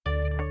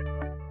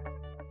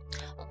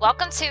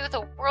Welcome to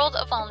the World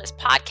of Wellness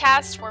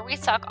podcast, where we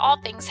talk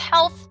all things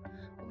health,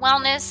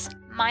 wellness,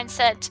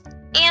 mindset,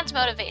 and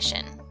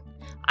motivation.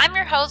 I'm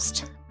your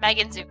host,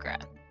 Megan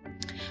Zucra.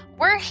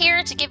 We're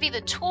here to give you the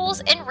tools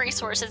and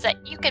resources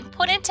that you can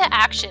put into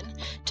action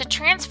to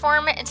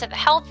transform it into the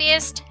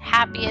healthiest,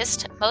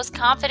 happiest, most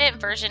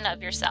confident version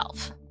of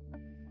yourself.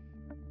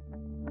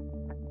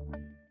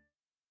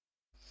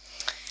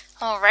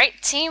 All right,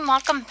 team,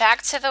 welcome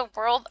back to the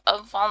World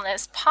of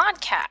Wellness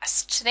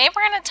podcast. Today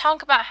we're going to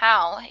talk about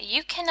how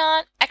you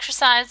cannot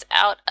exercise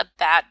out a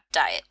bad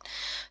diet.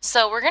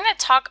 So we're going to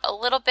talk a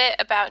little bit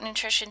about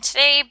nutrition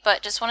today,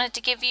 but just wanted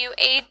to give you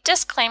a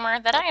disclaimer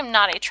that I am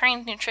not a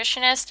trained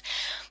nutritionist,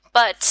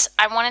 but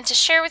I wanted to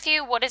share with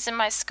you what is in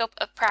my scope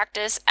of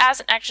practice as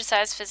an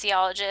exercise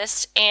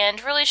physiologist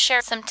and really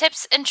share some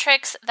tips and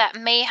tricks that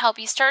may help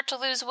you start to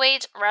lose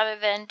weight rather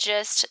than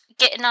just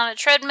getting on a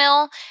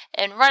treadmill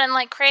and running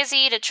like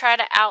crazy to try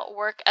to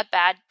outwork a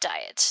bad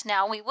diet.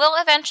 Now, we will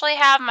eventually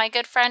have my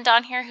good friend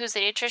on here who's a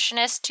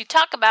nutritionist to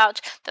talk about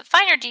the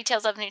finer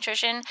details of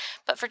nutrition,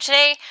 but for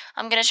today,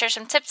 I'm going to share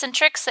some tips and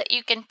tricks that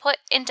you can put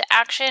into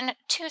action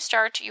to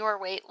start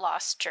your weight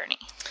loss journey.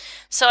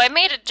 So I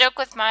made a joke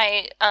with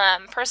my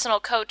personal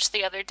coach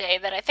the other day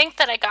that I think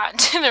that I got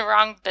into the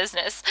wrong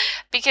business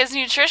because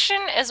nutrition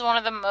is one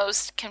of the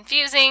most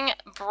confusing,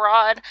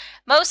 broad,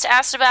 most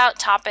asked about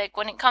topic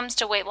when it comes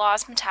to weight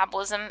loss,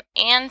 metabolism,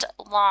 and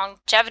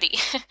longevity.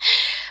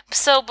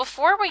 So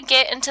before we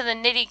get into the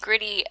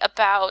nitty-gritty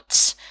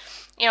about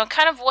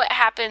kind of what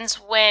happens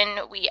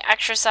when we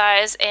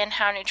exercise and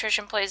how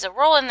nutrition plays a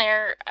role in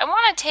there, I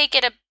want to take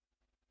it a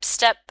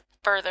step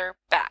further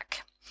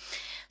back.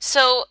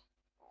 So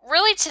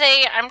really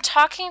today, I'm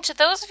talking to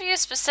those of you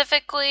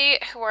specifically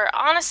who are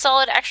on a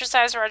solid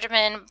exercise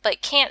regimen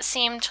but can't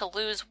seem to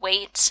lose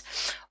weight.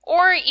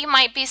 Or you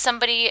might be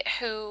somebody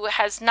who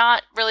has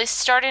not really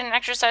started an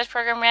exercise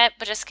program yet,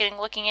 but just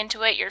looking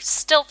into it. You'll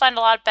still find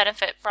a lot of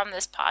benefit from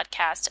this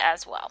podcast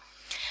as well.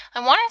 I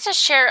wanted to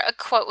share a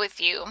quote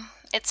with you.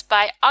 It's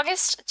by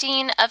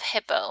Augustine of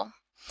Hippo.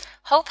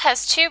 Hope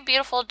has two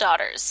beautiful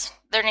daughters.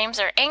 Their names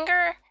are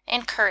Anger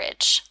and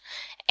Courage.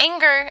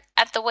 Anger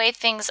at the way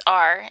things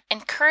are,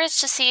 and courage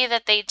to see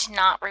that they do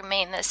not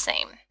remain the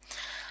same.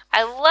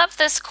 I love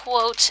this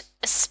quote,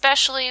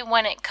 especially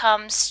when it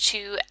comes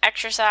to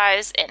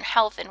exercise and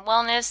health and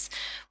wellness.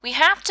 We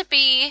have to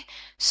be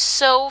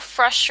so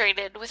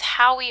frustrated with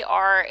how we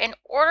are in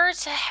order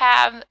to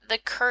have the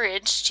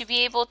courage to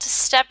be able to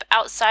step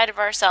outside of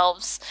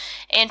ourselves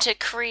and to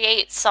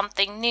create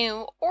something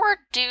new or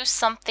do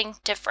something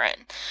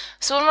different.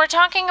 So when we're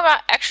talking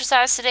about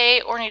exercise today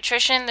or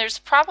nutrition, there's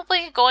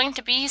probably going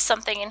to be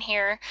something in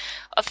here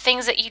of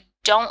things that you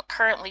don't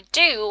currently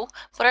do,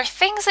 but are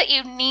things that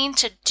you need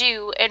to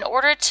do in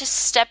order to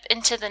step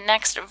into the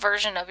next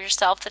version of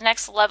yourself, the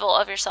next level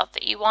of yourself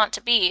that you want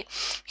to be.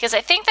 Because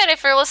I think that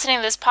if you're listening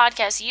to this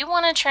podcast, you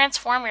want to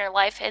transform your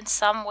life in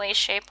some way,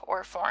 shape,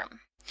 or form.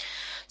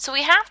 So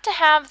we have to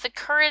have the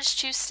courage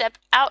to step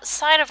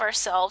outside of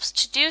ourselves,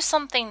 to do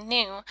something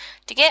new,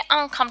 to get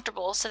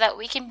uncomfortable so that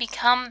we can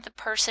become the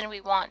person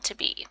we want to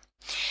be.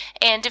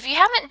 And if you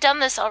haven't done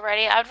this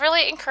already, I would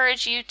really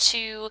encourage you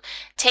to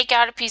take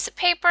out a piece of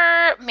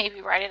paper,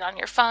 maybe write it on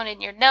your phone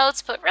in your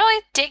notes, but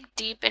really dig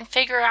deep and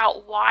figure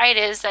out why it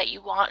is that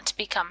you want to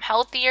become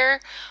healthier.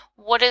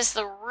 What is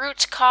the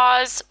root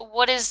cause?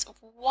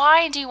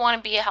 Why do you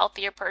want to be a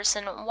healthier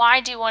person?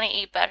 Why do you want to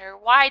eat better?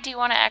 Why do you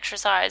want to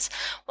exercise?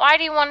 Why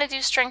do you want to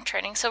do strength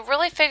training? So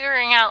really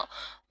figuring out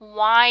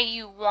why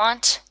you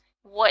want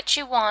what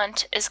you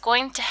want is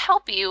going to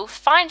help you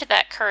find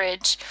that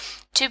courage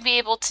to be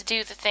able to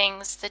do the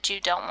things that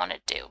you don't want to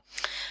do.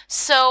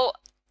 So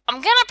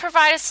I'm going to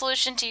provide a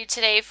solution to you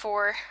today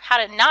for how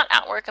to not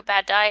outwork a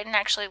bad diet and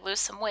actually lose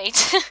some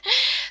weight.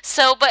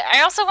 But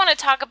I also want to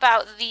talk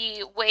about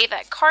the way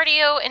that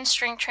cardio and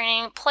strength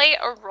training play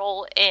a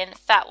role in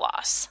fat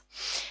loss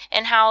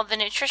and how the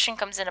nutrition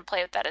comes into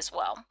play with that as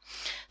well.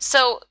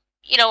 So,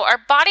 our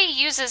body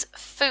uses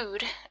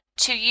food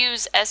to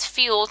use as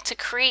fuel to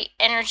create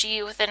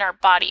energy within our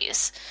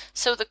bodies.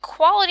 So the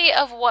quality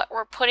of what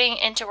we're putting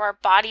into our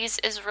bodies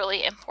is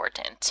really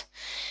important.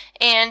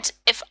 And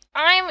if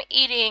I'm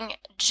eating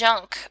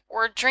junk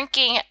or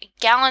drinking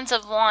gallons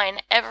of wine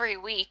every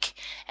week,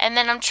 and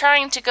then I'm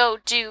trying to go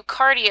do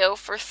cardio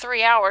for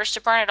 3 hours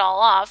to burn it all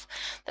off,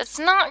 that's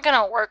not going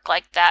to work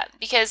like that,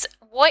 because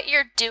what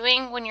you're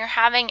doing when you're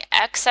having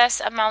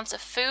excess amounts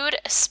of food,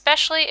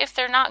 especially if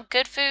they're not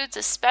good foods,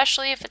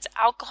 especially if it's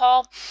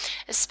alcohol,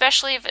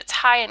 especially if it's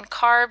high in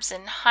carbs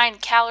and high in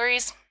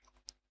calories,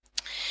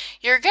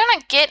 you're going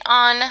to get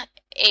on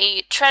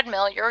a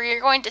treadmill, or you're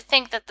going to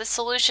think that the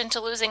solution to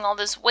losing all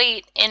this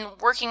weight and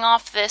working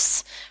off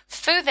this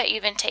food that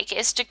you've been taking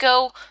is to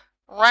go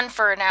run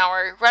for an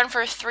hour, run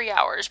for 3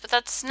 hours, but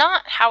that's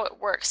not how it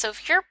works. So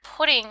if you're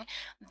putting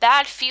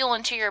bad fuel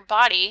into your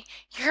body's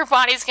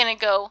going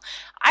to go,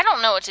 I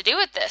don't know what to do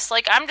with this.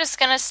 Like, I'm just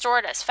going to store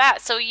it as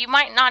fat. So you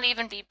might not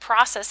even be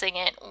processing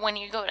it when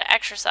you go to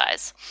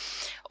exercise.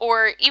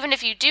 Or even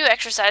if you do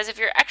exercise, if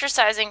you're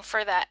exercising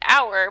for that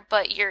hour,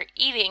 but you're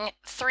eating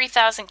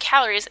 3,000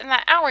 calories in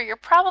that hour, you're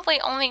probably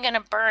only going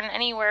to burn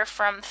anywhere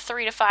from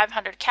 300 to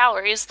 500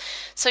 calories.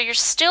 So you're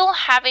still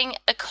having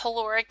a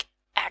caloric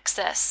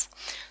excess.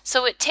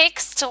 So it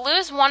takes, to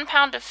lose 1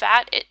 pound of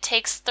fat, it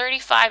takes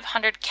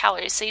 3,500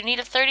 calories. So you need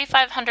a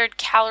 3,500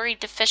 calorie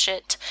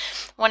deficit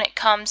when it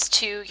comes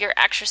to your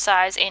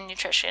exercise and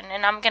nutrition.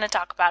 And I'm going to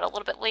talk about a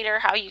little bit later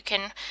how you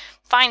can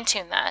fine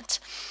tune that.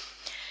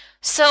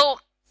 So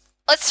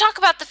let's talk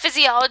about the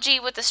physiology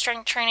with the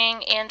strength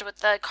training and with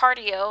the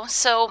cardio.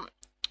 So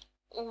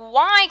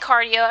why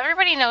cardio?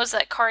 Everybody knows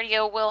that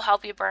cardio will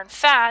help you burn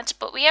fat,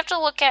 but we have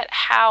to look at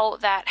how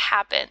that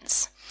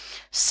happens.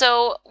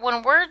 So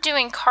when we're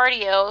doing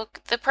cardio,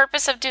 the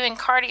purpose of doing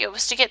cardio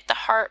is to get the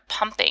heart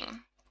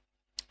pumping.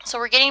 So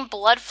we're getting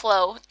blood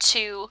flow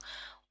to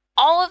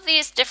all of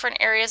these different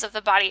areas of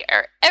the body,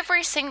 or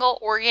every single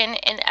organ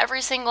and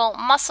every single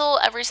muscle,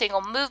 every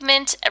single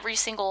movement, every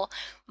single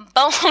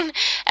bone,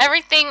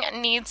 everything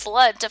needs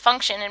blood to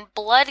function, and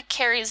blood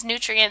carries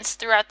nutrients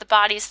throughout the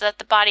body so that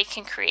the body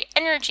can create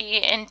energy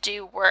and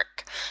do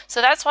work.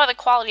 So that's why the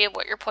quality of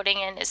what you're putting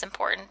in is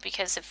important,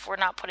 because if we're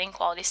not putting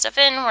quality stuff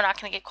in, we're not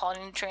going to get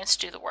quality nutrients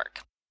to do the work.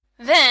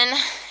 Then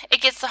it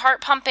gets the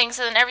heart pumping,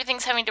 so then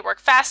everything's having to work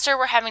faster.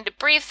 We're having to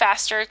breathe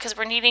faster because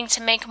we're needing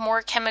to make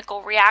more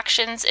chemical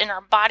reactions in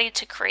our body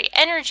to create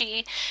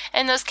energy.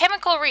 And those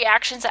chemical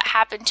reactions that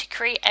happen to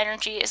create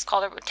energy is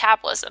called our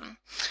metabolism.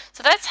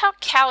 So that's how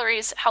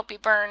calories help you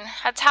burn.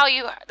 That's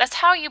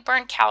how you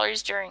burn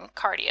calories during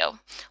cardio.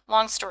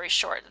 Long story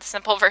short, the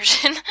simple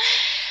version.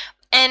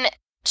 And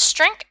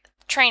strength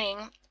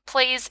training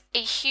plays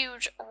a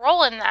huge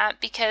role in that,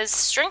 because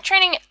strength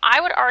training,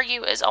 I would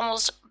argue, is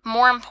almost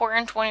more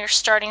important when you're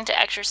starting to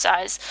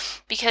exercise,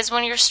 because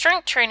when you're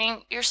strength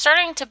training, you're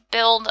starting to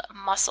build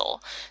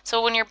muscle.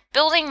 So when you're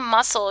building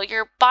muscle,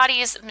 your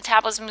body's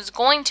metabolism is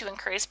going to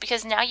increase,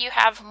 because now you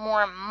have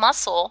more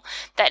muscle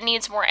that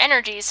needs more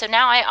energy. So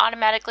now I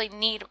automatically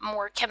need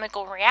more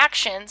chemical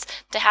reactions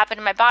to happen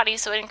in my body,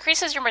 so it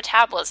increases your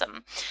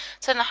metabolism.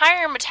 So the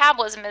higher your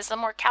metabolism is, the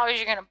more calories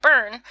you're going to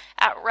burn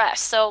at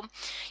rest. So,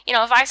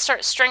 if I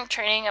start strength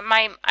training,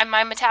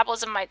 my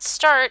metabolism might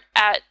start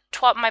at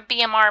 12, my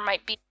BMR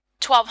might be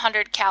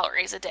 1,200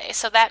 calories a day.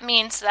 So that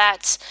means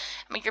that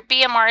your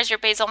BMR is your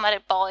basal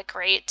metabolic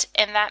rate,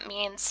 and that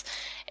means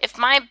if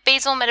my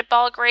basal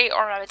metabolic rate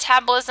or my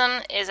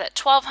metabolism is at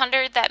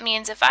 1,200, that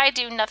means if I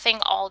do nothing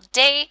all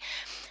day,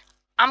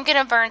 I'm going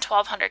to burn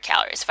 1,200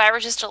 calories. If I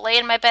were just to lay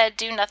in my bed,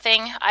 do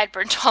nothing, I'd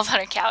burn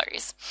 1,200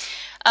 calories.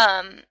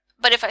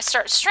 But if I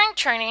start strength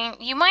training,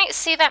 you might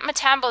see that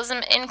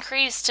metabolism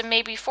increase to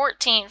maybe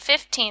 14,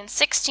 15,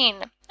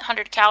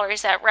 1,600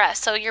 calories at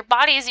rest. So your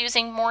body is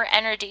using more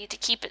energy to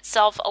keep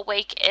itself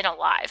awake and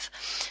alive.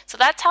 So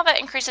that's how that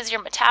increases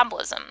your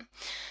metabolism.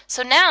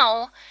 So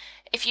now,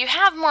 if you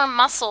have more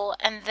muscle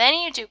and then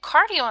you do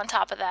cardio on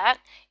top of that,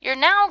 you're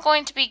now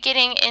going to be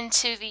getting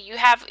into you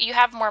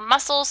have more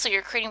muscle, so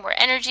you're creating more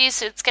energy,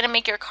 so it's going to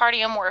make your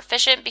cardio more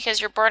efficient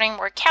because you're burning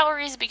more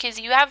calories because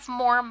you have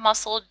more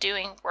muscle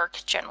doing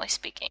work, generally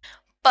speaking.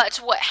 But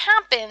what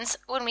happens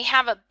when we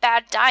have a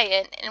bad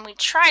diet and we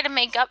try to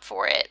make up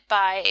for it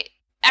by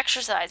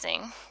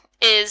exercising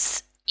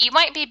is you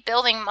might be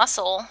building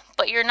muscle,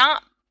 but you're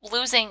not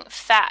losing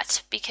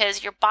fat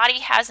because your body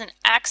has an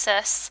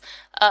excess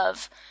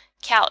of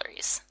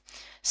calories.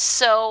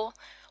 So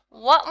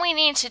what we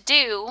need to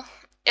do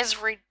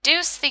is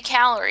reduce the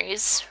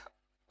calories,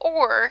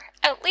 or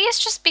at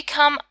least just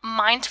become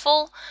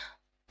mindful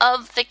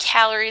of the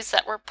calories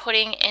that we're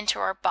putting into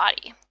our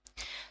body.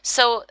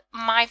 So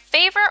my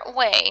favorite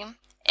way,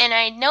 and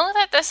I know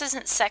that this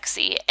isn't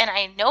sexy, and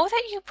I know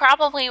that you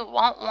probably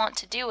won't want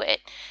to do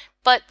it,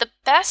 but the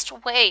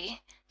best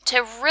way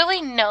to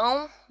really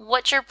know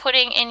what you're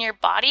putting in your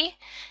body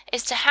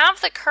is to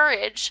have the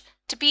courage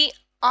to be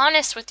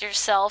honest with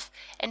yourself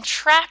and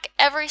track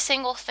every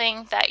single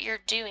thing that you're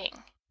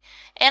doing.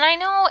 And I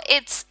know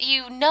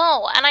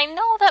and I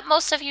know that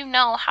most of you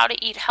know how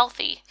to eat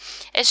healthy.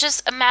 It's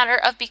just a matter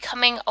of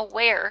becoming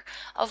aware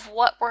of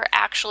what we're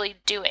actually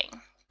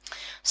doing.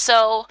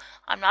 So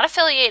I'm not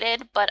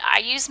affiliated, but I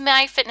use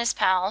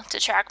MyFitnessPal to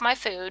track my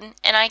food,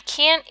 and I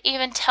can't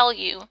even tell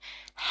you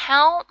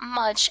how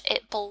much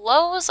it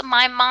blows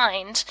my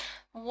mind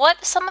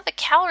what some of the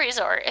calories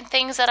are in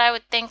things that I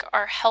would think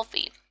are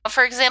healthy.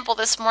 For example,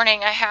 this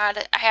morning I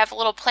have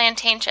little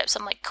plantain chips.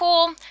 I'm like,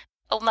 cool,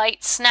 a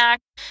light snack.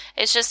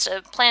 It's just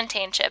a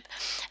plantain chip.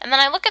 And then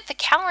I look at the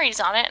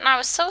calories on it, and I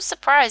was so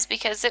surprised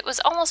because it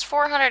was almost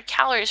 400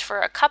 calories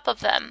for a cup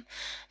of them.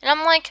 And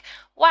I'm like,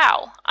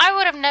 wow, I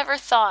would have never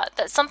thought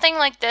that something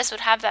like this would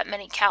have that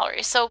many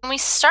calories. So when we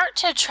start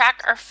to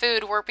track our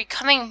food, we're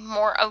becoming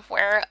more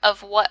aware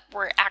of what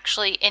we're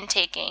actually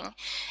intaking.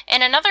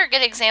 And another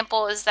good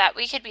example is that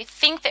we could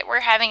think that we're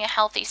having a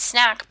healthy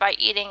snack by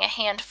eating a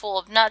handful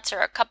of nuts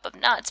or a cup of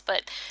nuts,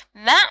 but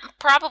that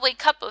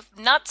cup of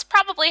nuts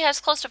probably has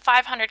close to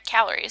 500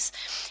 calories.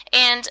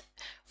 And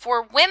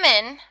for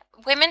women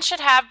should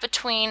have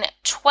between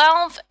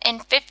 12 and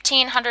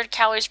 1,500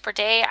 calories per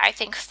day. I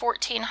think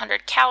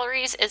 1,400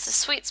 calories is a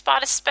sweet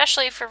spot,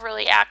 especially if you're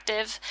really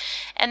active.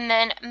 And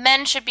then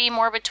men should be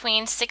more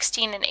between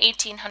 1,600 and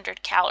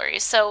 1,800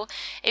 calories. So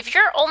if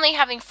you're only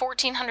having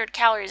 1,400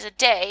 calories a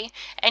day,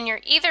 and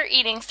you're either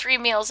eating 3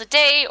 meals a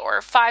day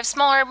or 5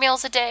 smaller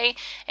meals a day,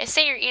 and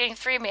say you're eating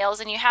 3 meals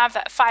and you have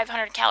that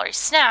 500 calorie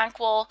snack,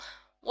 well,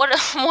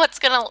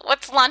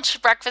 what's lunch,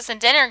 breakfast,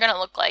 and dinner gonna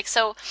look like?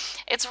 So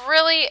it's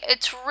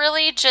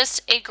really just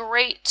a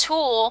great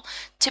tool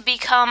to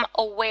become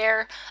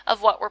aware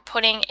of what we're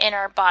putting in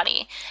our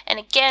body. And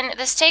again,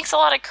 this takes a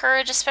lot of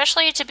courage,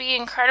 especially to be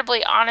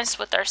incredibly honest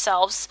with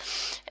ourselves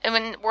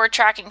when we're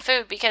tracking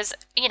food, because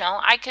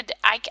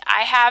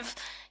I have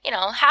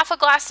half a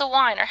glass of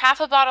wine or half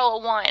a bottle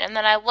of wine, and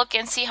then I look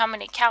and see how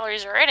many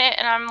calories are in it,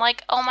 and I'm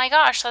like, oh my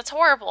gosh, that's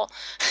horrible.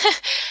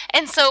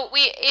 And so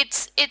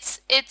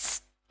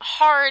it's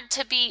hard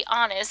to be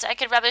honest. I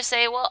could rather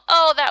say, well,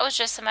 oh, that was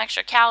just some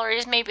extra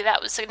calories. Maybe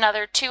that was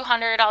another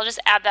 200. I'll just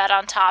add that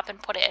on top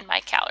and put it in my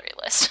calorie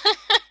list.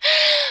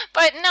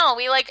 But no,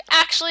 we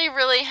actually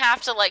really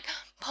have to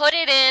put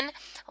it in,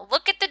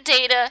 look at the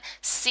data,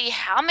 see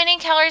how many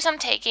calories I'm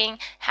taking,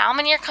 how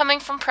many are coming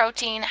from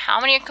protein,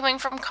 how many are coming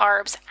from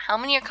carbs, how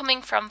many are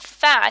coming from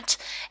fat,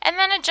 and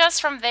then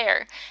adjust from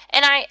there.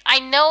 And I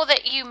know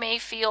that you may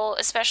feel,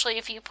 especially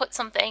if you put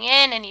something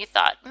in and you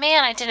thought,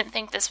 man, I didn't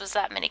think this was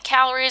that many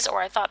calories,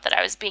 or I thought that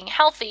I was being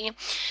healthy,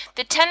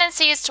 the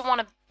tendency is to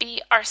want to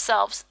beat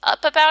ourselves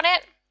up about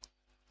it.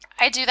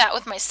 I do that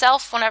with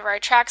myself whenever I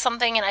track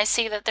something and I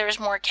see that there's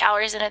more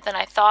calories in it than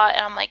I thought,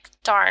 and I'm like,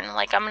 darn,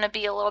 I'm going to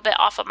be a little bit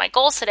off of my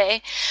goals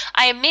today.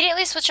 I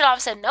immediately switch it off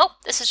and said, nope,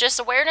 this is just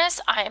awareness.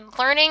 I am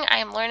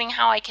learning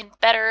how I can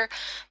better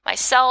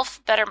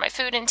myself, better my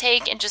food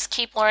intake, and just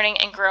keep learning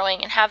and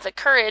growing, and have the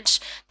courage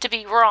to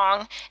be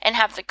wrong, and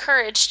have the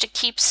courage to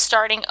keep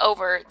starting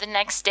over the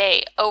next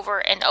day over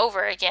and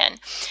over again.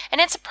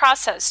 And it's a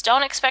process.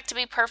 Don't expect to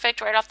be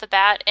perfect right off the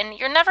bat, and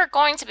you're never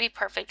going to be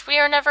perfect. We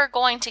are never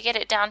going to get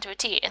it down to a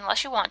T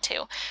unless you want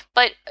to.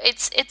 But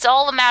it's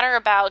all a matter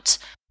about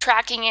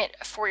tracking it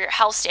for your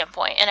health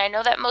standpoint. And I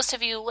know that most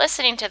of you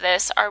listening to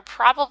this are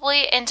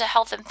probably into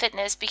health and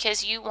fitness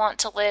because you want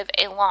to live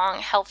a long,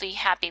 healthy,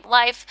 happy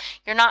life.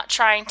 You're not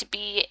trying to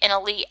be an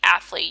elite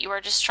athlete. You are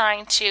just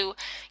trying to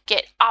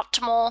get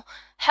optimal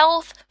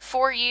health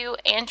for you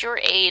and your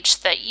age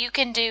so that you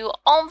can do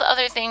all the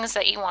other things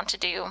that you want to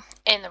do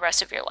in the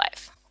rest of your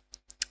life.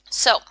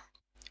 So,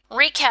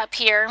 recap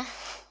here.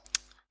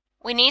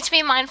 We need to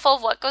be mindful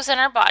of what goes in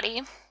our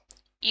body.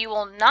 You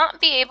will not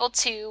be able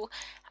to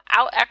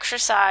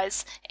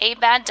out-exercise a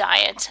bad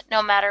diet.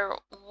 No matter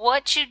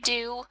what you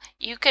do,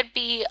 you could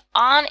be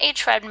on a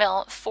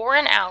treadmill for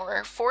an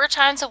hour, 4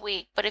 times a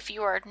week, but if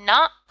you are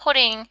not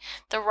putting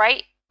the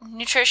right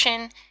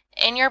nutrition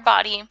in your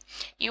body,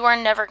 you are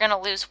never going to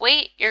lose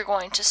weight. You're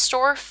going to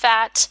store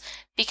fat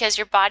because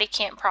your body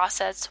can't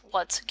process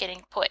what's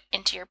getting put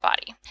into your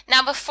body.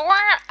 Now, before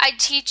I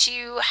teach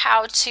you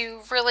how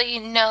to really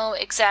know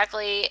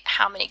exactly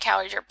how many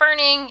calories you're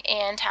burning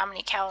and how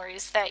many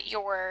calories that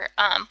you're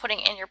putting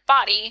in your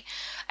body,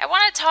 I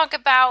want to talk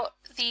about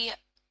the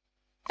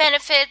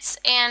benefits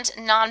and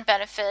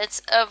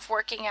non-benefits of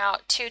working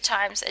out 2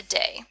 times a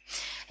day.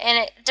 And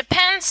it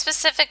depends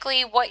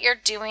specifically what you're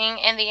doing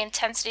and the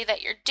intensity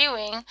that you're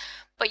doing,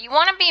 but you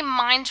want to be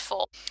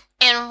mindful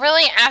and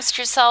really ask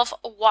yourself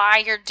why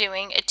you're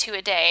doing a 2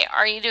 a day.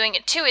 Are you doing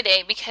a 2 a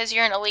day because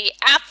you're an elite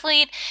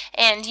athlete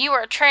and you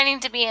are training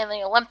to be in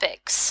the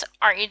Olympics?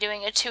 Are you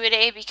doing a 2 a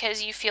day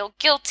because you feel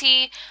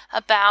guilty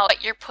about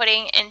what you're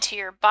putting into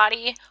your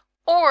body?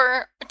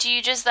 Or do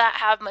you just not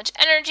have much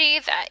energy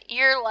that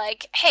you're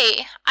like,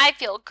 hey, I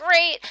feel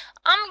great,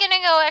 I'm going to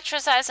go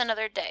exercise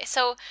another day?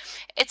 So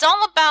it's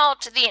all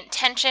about the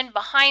intention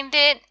behind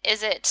it.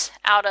 Is it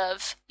out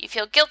of you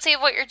feel guilty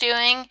of what you're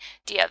doing?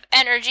 Do you have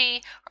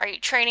energy? Are you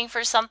training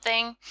for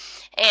something?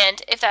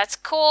 And if that's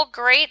cool,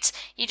 great.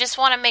 You just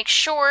want to make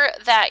sure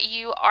that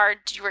you are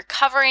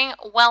recovering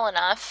well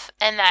enough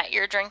and that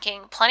you're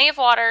drinking plenty of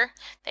water,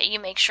 that you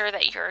make sure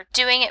that you're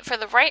doing it for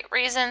the right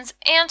reasons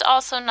and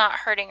also not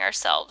hurting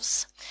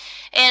ourselves.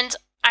 And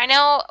I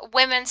know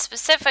women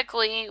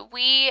specifically,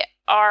 we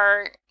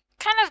are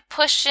kind of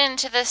pushed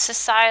into this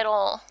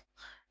societal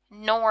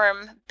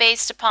norm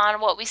based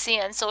upon what we see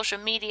on social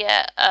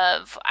media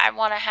of I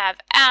want to have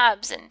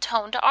abs and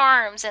toned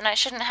arms and I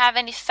shouldn't have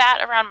any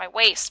fat around my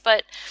waist.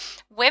 But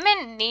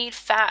women need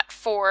fat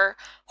for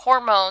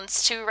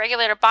hormones to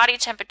regulate our body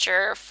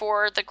temperature,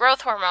 for the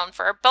growth hormone,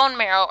 for our bone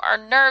marrow, our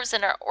nerves,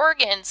 and our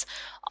organs.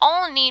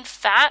 all need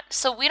fat,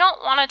 so we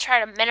don't want to try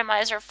to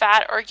minimize our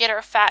fat or get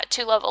our fat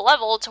to low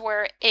level to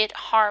where it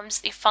harms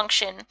the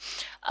function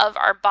of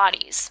our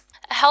bodies.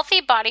 A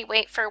healthy body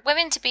weight for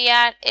women to be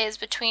at is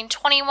between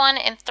 21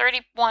 and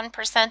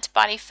 31%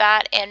 body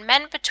fat, and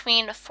men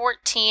between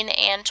 14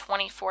 and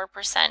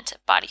 24%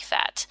 body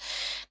fat.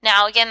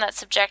 Now, again, that's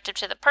subjective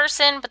to the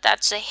person, but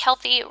that's a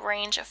healthy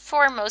range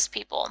for most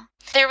people.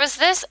 There was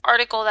this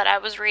article that I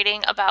was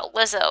reading about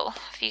Lizzo.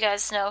 If you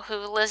guys know who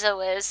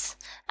Lizzo is,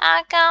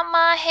 I got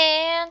my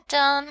hair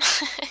done.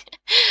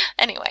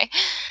 Anyway,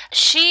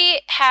 she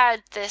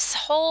had this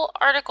whole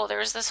article. There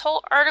was this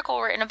whole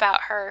article written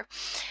about her,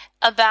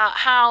 about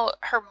how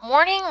her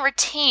morning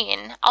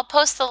routine, I'll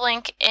post the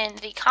link in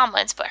the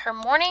comments, but her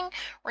morning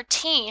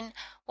routine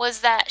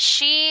was that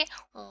she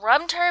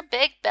rubbed her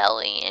big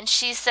belly and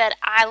she said,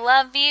 I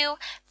love you.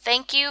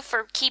 Thank you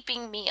for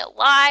keeping me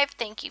alive.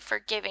 Thank you for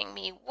giving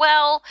me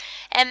well.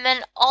 And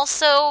then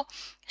also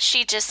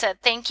she just said,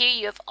 thank you.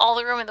 You have all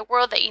the room in the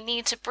world that you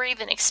need to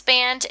breathe and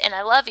expand, and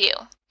I love you.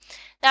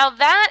 Now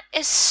that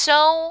is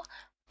so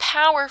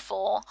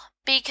powerful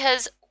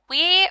because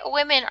we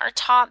women are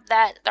taught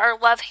that our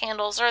love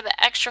handles or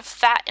the extra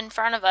fat in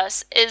front of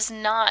us is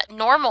not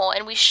normal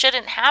and we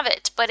shouldn't have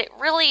it, but it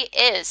really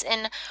is.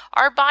 And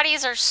our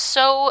bodies are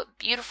so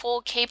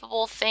beautiful,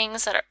 capable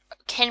things that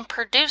can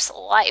produce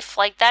life.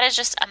 Like, that is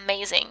just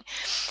amazing.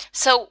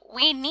 So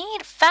we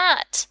need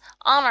fat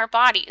on our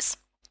bodies.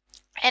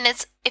 And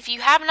if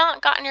you have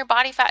not gotten your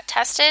body fat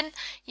tested,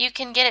 you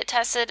can get it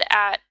tested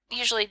at,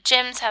 usually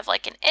gyms have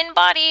like an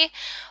InBody,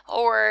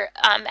 or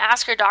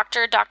ask your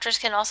doctor. Doctors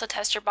can also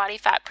test your body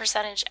fat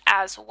percentage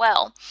as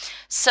well.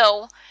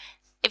 So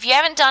if you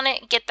haven't done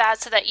it, get that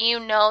so that you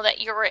know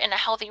that you're in a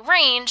healthy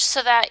range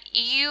so that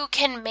you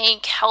can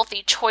make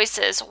healthy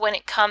choices when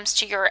it comes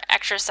to your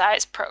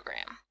exercise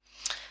program.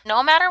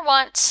 No matter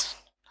what,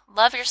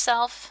 love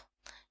yourself.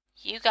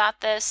 You got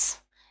this.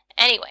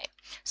 Anyway,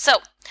 so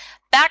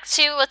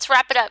let's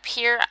wrap it up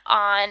here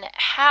on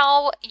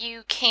how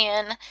you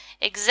can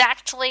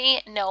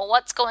exactly know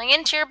what's going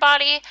into your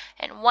body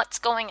and what's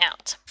going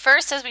out.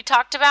 First, as we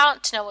talked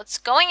about, to know what's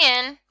going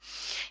in,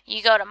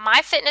 you go to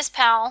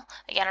MyFitnessPal.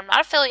 Again, I'm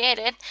not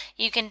affiliated.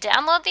 You can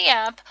download the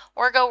app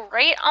or go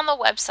right on the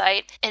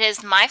website. It is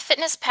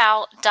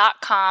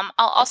myfitnesspal.com.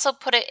 I'll also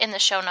put it in the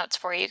show notes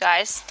for you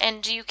guys.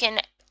 And you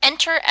can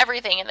enter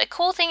everything. And the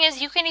cool thing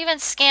is you can even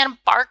scan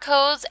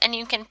barcodes and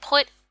you can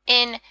put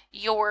in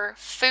your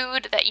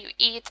food that you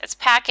eat that's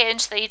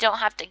packaged, so that you don't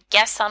have to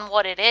guess on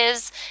what it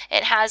is.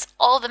 It has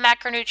all the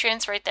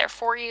macronutrients right there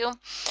for you,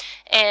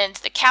 and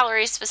the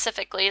calories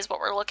specifically is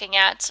what we're looking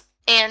at.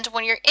 And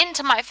when you're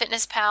into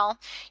MyFitnessPal,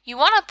 you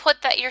want to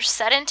put that you're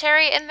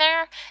sedentary in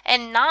there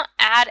and not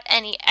add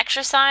any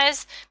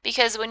exercise,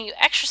 because when you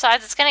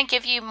exercise, it's going to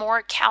give you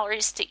more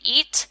calories to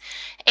eat,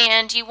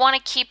 and you want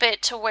to keep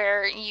it to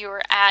where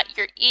you're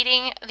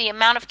eating the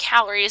amount of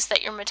calories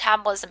that your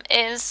metabolism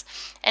is.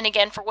 And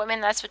again, for women,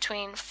 that's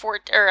between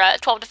 12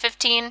 to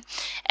 15,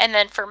 and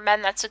then for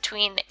men, that's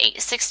between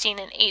 16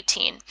 and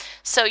 18.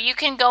 So you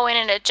can go in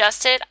and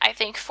adjust it. I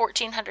think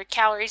 1,400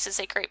 calories is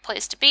a great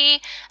place to be.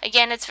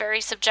 Again, it's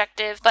very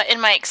subjective, but in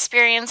my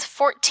experience,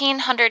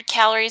 1,400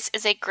 calories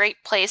is a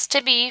great place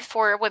to be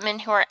for women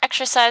who are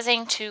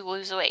exercising to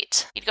lose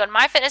weight. You can go to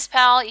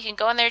MyFitnessPal, you can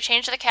go in there,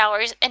 change the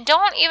calories, and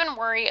don't even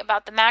worry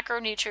about the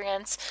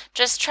macronutrients.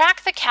 Just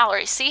track the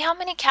calories. See how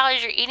many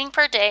calories you're eating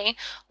per day,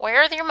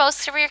 where are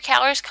most of your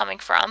calories coming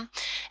from,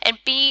 and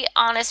be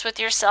honest with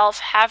yourself.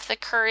 Have the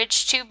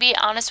courage to be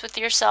honest with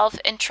yourself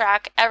and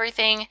track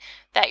everything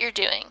that you're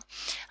doing.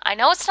 I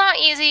know it's not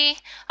easy.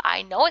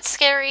 I know it's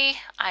scary.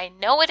 I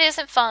know it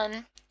isn't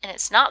fun and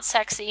it's not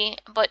sexy,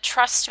 but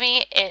trust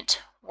me,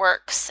 it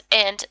works.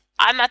 And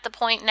I'm at the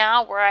point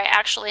now where I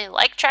actually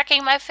like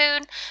tracking my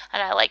food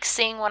and I like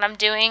seeing what I'm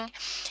doing.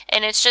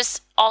 And it's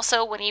just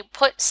also, when you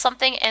put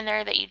something in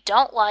there that you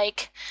don't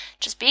like,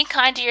 just be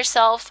kind to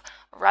yourself.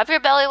 Rub your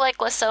belly like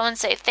Lizzo and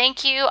say,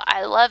 thank you,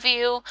 I love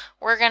you,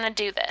 we're going to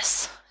do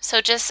this.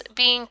 So just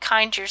being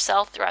kind to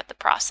yourself throughout the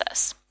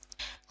process.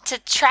 To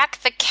track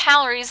the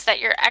calories that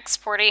you're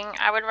exporting,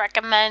 I would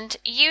recommend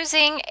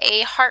using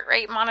a heart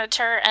rate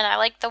monitor, and I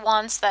like the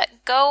ones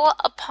that go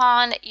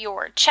upon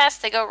your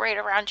chest. They go right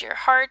around your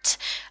heart.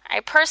 I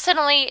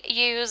personally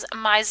use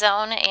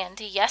MyZone, and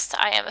yes,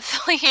 I am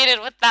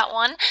affiliated with that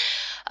one.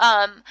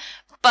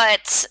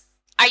 But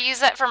I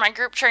use that for my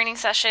group training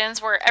sessions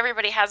where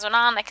everybody has one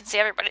on. I can see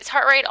everybody's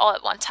heart rate all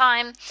at one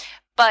time.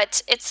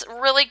 But it's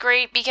really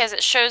great because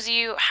it shows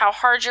you how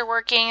hard you're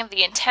working,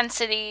 the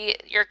intensity,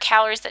 your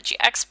calories that you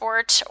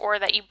export or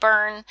that you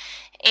burn,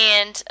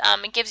 and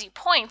it gives you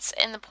points,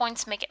 and the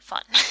points make it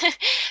fun.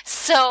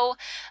 So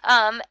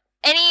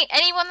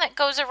Anyone that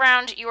goes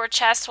around your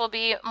chest will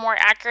be more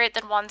accurate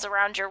than ones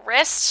around your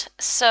wrist.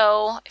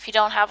 So if you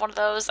don't have one of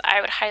those, I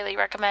would highly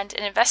recommend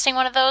investing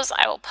one of those.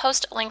 I will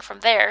post a link from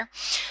there.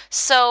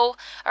 So,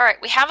 all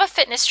right, we have a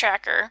fitness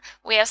tracker.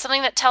 We have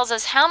something that tells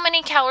us how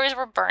many calories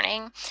we're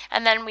burning,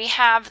 and then we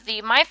have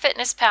the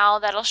MyFitnessPal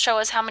that'll show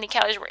us how many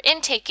calories we're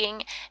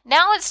intaking.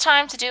 Now it's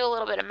time to do a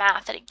little bit of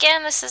math. And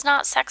again, this is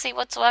not sexy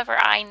whatsoever,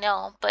 I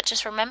know, but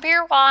just remember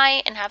your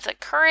why and have the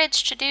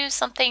courage to do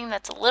something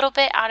that's a little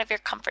bit out of your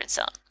comfort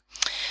zone.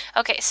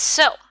 Okay,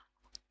 so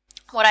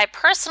what I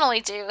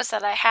personally do is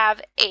that I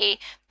have a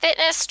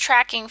fitness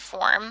tracking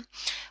form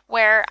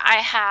where I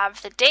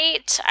have the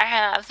date, I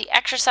have the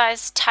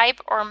exercise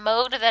type or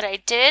mode that I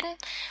did,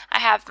 I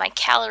have my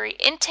calorie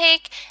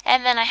intake,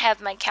 and then I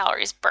have my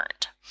calories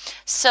burned.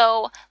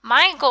 So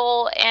my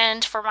goal,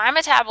 and for my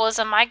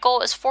metabolism, my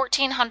goal is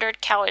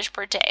 1,400 calories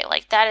per day.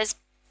 Like, that is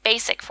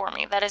basic for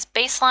me. That is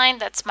baseline.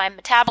 That's my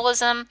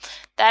metabolism.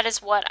 That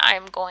is what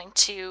I'm going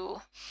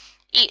to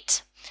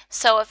eat.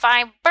 So if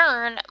I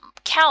burn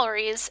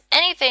calories,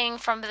 anything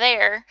from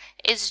there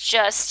is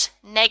just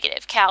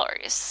negative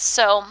calories.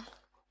 So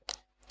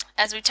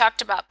as we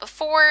talked about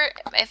before,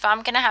 if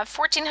I'm going to have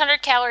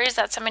 1,400 calories,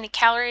 that's how many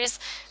calories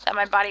that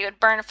my body would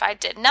burn if I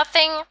did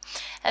nothing.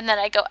 And then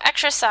I go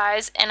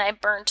exercise and I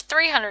burned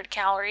 300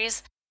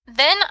 calories.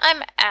 Then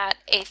I'm at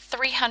a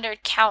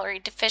 300 calorie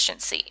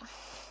deficiency.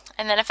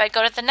 And then if I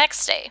go to the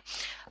next day,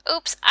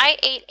 oops, I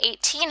ate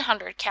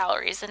 1,800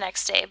 calories the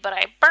next day, but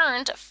I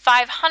burned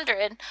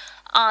 500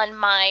 on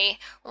my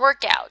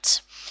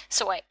workout.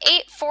 So I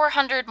ate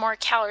 400 more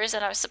calories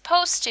than I was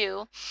supposed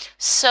to.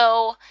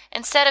 So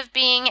instead of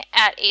being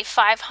at a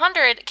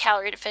 500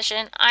 calorie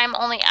deficient, I'm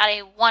only at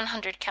a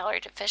 100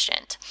 calorie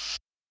deficient.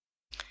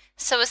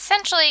 So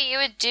essentially, you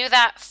would do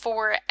that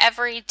for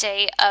every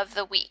day of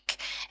the week.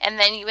 And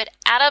then you would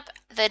add up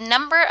the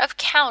number of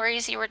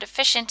calories you were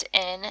deficient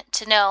in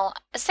to know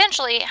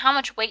essentially how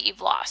much weight you've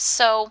lost.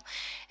 So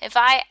if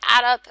I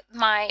add up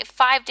my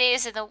 5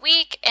 days in the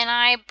week and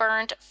I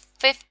burned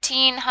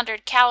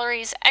 1,500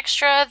 calories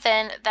extra,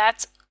 then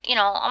that's,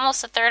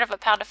 almost a third of a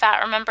pound of fat.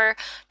 Remember,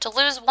 to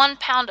lose 1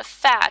 pound of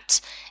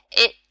fat,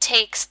 it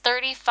takes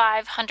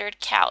 3,500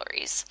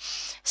 calories.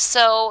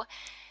 So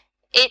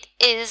it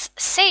is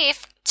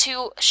safe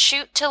to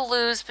shoot to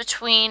lose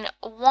between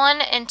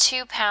 1 and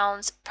 2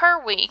 pounds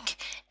per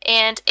week,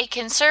 and a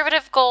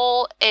conservative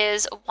goal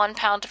is 1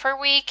 pound per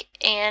week,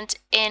 and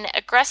an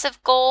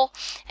aggressive goal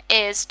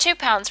is 2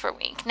 pounds per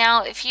week.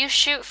 Now, if you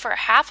shoot for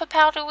half a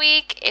pound a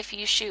week, if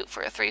you shoot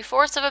for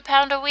 3/4 of a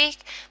pound a week,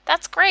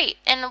 that's great,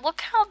 and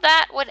look how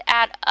that would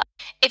add up.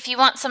 If you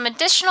want some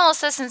additional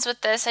assistance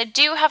with this, I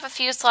do have a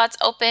few slots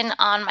open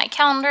on my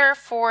calendar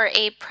for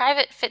a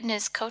private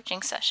fitness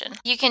coaching session.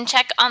 You can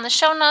check on the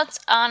show notes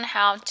on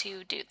how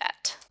to do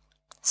that.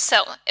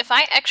 So, if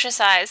I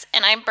exercise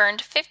and I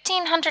burned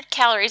 1,500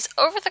 calories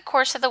over the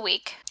course of the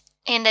week,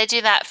 and I do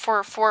that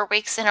for 4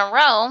 weeks in a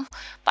row,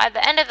 by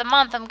the end of the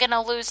month, I'm going to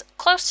lose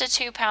close to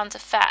 2 pounds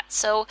of fat.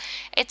 So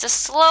it's a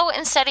slow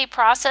and steady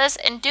process,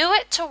 and do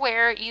it to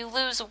where you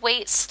lose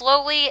weight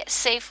slowly,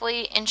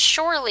 safely, and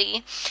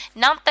surely.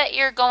 Not that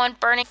you're going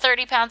burning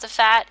 30 pounds of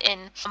fat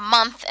in a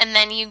month and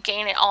then you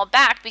gain it all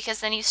back,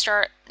 because then you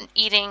start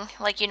eating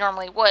like you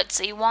normally would.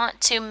 So you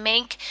want to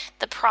make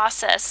the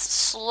process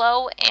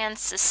slow and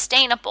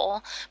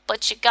sustainable,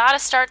 but you got to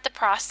start the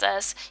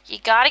process. You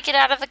got to get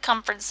out of the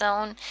comfort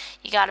zone.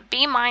 You got to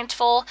be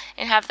mindful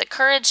and have the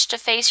courage to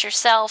face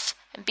yourself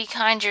and be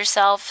kind to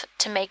yourself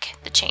to make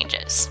the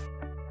changes.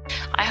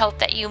 I hope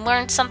that you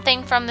learned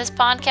something from this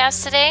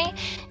podcast today,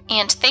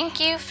 and thank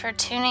you for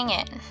tuning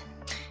in.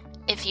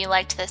 If you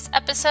liked this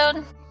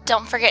episode,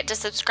 don't forget to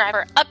subscribe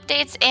for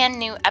updates and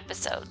new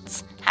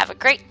episodes. Have a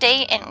great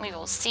day, and we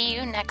will see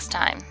you next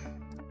time.